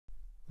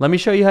Let me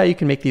show you how you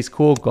can make these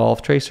cool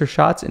golf tracer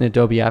shots in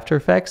Adobe After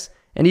Effects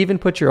and even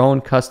put your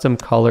own custom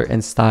color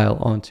and style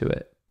onto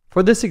it.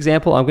 For this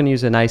example, I'm going to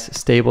use a nice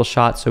stable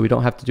shot so we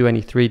don't have to do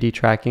any 3D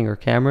tracking or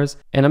cameras.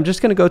 And I'm just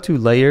going to go to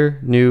Layer,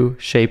 New,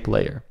 Shape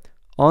Layer.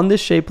 On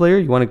this shape layer,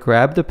 you want to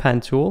grab the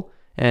pen tool,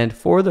 and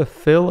for the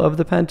fill of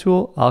the pen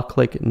tool, I'll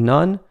click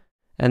None,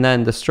 and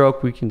then the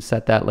stroke, we can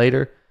set that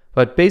later.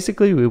 But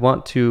basically, we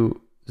want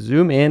to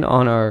zoom in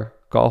on our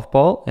golf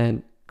ball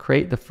and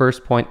create the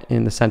first point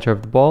in the center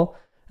of the ball,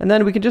 and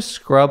then we can just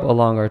scrub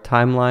along our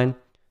timeline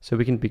so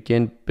we can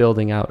begin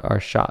building out our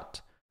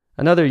shot.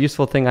 Another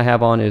useful thing I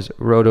have on is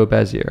Roto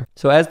Bezier.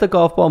 So as the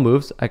golf ball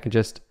moves, I can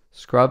just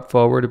scrub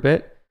forward a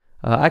bit.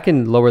 I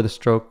can lower the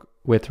stroke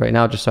width right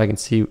now just so I can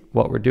see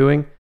what we're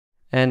doing.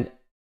 And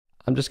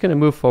I'm just going to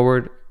move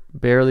forward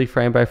barely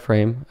frame by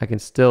frame. I can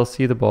still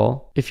see the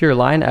ball. If your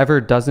line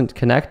ever doesn't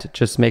connect,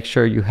 just make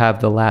sure you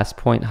have the last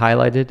point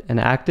highlighted and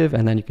active,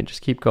 and then you can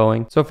just keep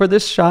going. So for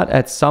this shot,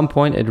 at some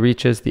point it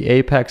reaches the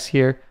apex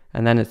here,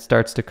 and then it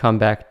starts to come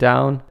back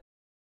down,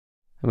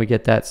 and we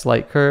get that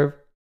slight curve.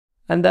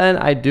 And then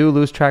I do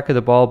lose track of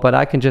the ball, but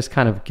I can just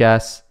kind of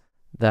guess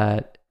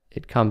that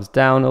it comes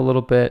down a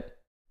little bit.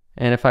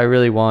 And if I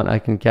really want, I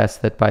can guess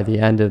that by the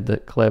end of the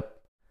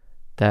clip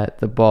that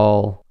the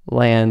ball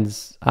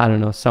lands, I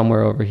don't know,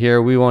 somewhere over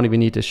here. We won't even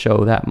need to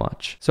show that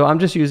much. So I'm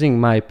just using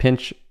my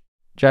pinch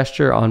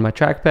gesture on my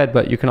trackpad,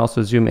 but you can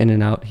also zoom in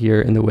and out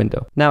here in the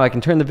window. Now I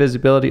can turn the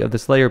visibility of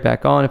this layer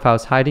back on if I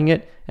was hiding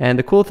it. And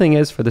the cool thing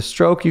is for the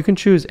stroke, you can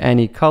choose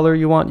any color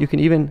you want. You can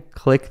even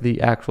click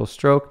the actual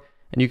stroke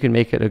and you can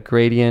make it a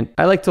gradient.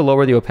 I like to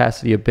lower the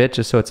opacity a bit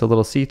just so it's a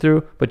little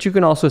see-through, but you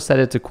can also set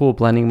it to cool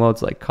blending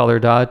modes like color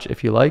dodge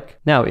if you like.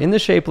 Now in the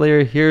shape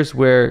layer, here's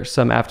where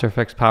some After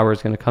Effects power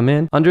is going to come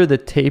in. Under the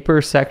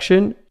taper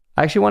section,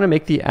 I actually want to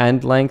make the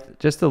end length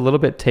just a little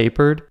bit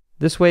tapered.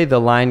 This way the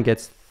line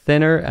gets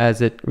thinner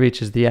as it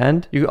reaches the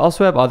end. You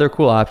also have other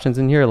cool options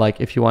in here, like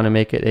if you want to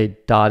make it a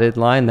dotted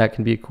line, that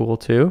can be cool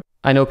too.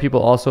 I know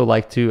people also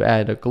like to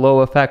add a glow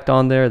effect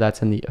on there.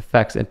 That's in the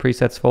effects and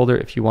presets folder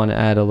if you want to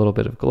add a little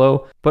bit of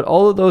glow. But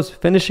all of those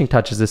finishing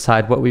touches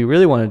aside, what we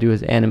really want to do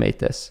is animate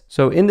this.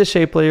 So in the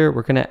shape layer,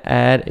 we're going to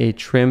add a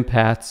trim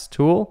paths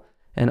tool.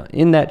 And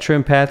in that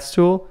trim paths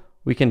tool,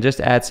 we can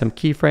just add some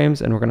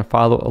keyframes and we're going to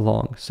follow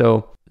along.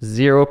 So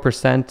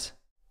 0%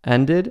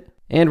 ended.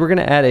 And we're going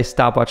to add a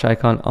stopwatch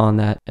icon on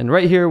that. And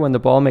right here, when the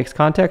ball makes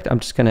contact,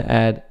 I'm just going to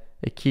add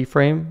a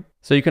keyframe.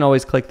 So you can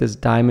always click this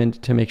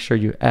diamond to make sure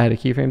you add a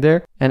keyframe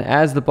there. And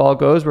as the ball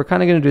goes, we're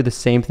kind of going to do the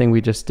same thing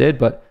we just did,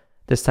 but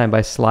this time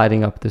by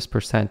sliding up this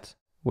percent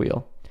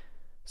wheel.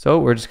 So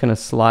we're just going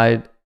to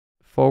slide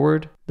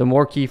forward. The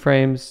more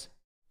keyframes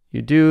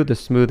you do, the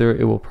smoother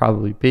it will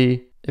probably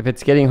be. If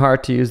it's getting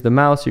hard to use the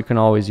mouse, you can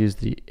always use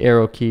the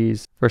arrow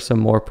keys for some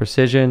more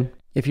precision.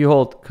 If you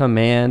hold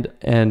Command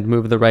and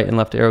move the right and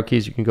left arrow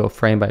keys, you can go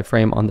frame by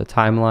frame on the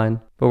timeline.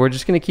 But we're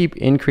just going to keep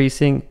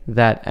increasing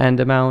that end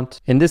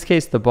amount. In this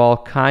case, the ball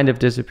kind of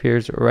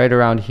disappears right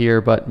around here,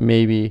 but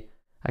maybe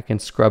I can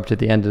scrub to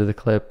the end of the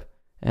clip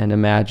and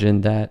imagine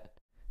that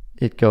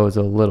it goes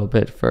a little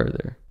bit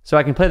further. So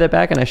I can play that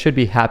back and I should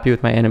be happy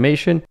with my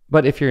animation.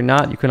 But if you're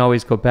not, you can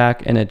always go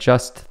back and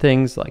adjust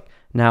things. Like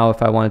now,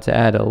 if I wanted to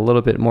add a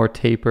little bit more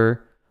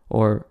taper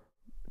or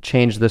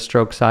change the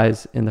stroke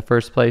size in the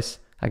first place,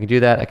 I can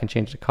do that. I can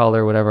change the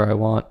color, whatever I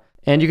want.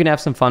 And you can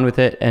have some fun with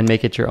it and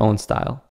make it your own style.